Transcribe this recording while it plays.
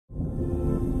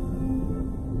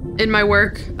In my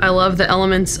work, I love the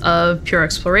elements of pure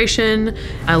exploration.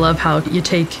 I love how you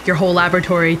take your whole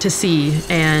laboratory to sea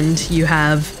and you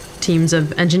have teams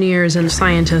of engineers and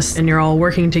scientists, and you're all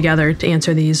working together to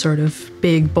answer these sort of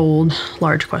big, bold,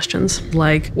 large questions.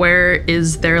 Like, where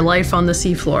is there life on the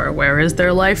seafloor? Where is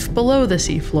there life below the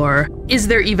seafloor? Is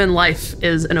there even life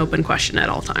is an open question at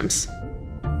all times.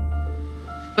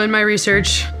 In my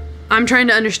research, I'm trying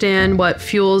to understand what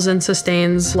fuels and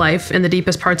sustains life in the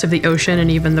deepest parts of the ocean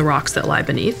and even the rocks that lie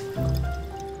beneath.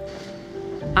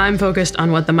 I'm focused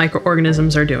on what the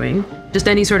microorganisms are doing, just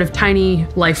any sort of tiny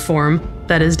life form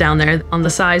that is down there on the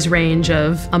size range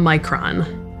of a micron.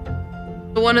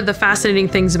 One of the fascinating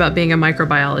things about being a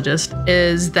microbiologist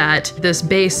is that this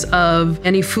base of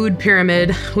any food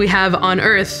pyramid we have on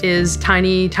Earth is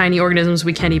tiny, tiny organisms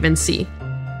we can't even see.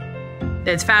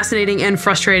 It's fascinating and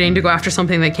frustrating to go after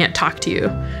something that can't talk to you,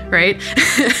 right?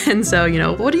 And so,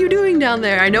 what are you doing down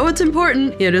there? I know it's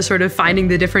important, just sort of finding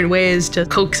the different ways to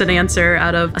coax an answer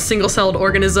out of a single-celled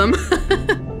organism.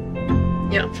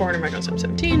 400 microns times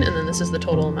 17, and then this is the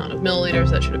total amount of milliliters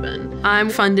that should have been. I'm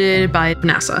funded by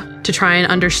NASA to try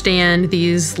and understand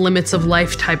these limits of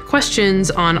life type questions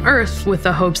on Earth with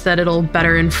the hopes that it'll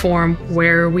better inform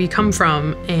where we come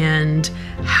from and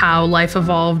how life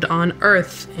evolved on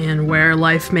Earth and where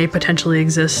life may potentially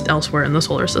exist elsewhere in the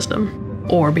solar system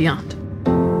or beyond.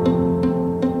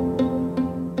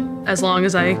 As long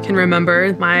as I can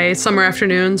remember, my summer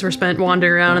afternoons were spent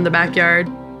wandering around in the backyard,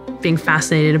 being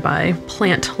fascinated by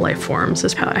plant life forms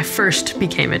is how I first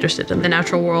became interested in the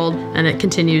natural world, and it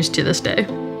continues to this day.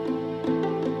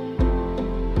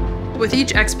 With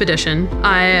each expedition,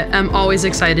 I am always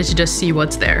excited to just see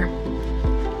what's there.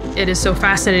 It is so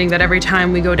fascinating that every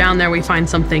time we go down there, we find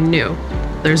something new.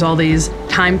 There's all these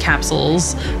time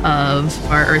capsules of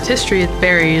our Earth history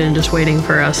buried and just waiting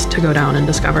for us to go down and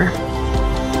discover.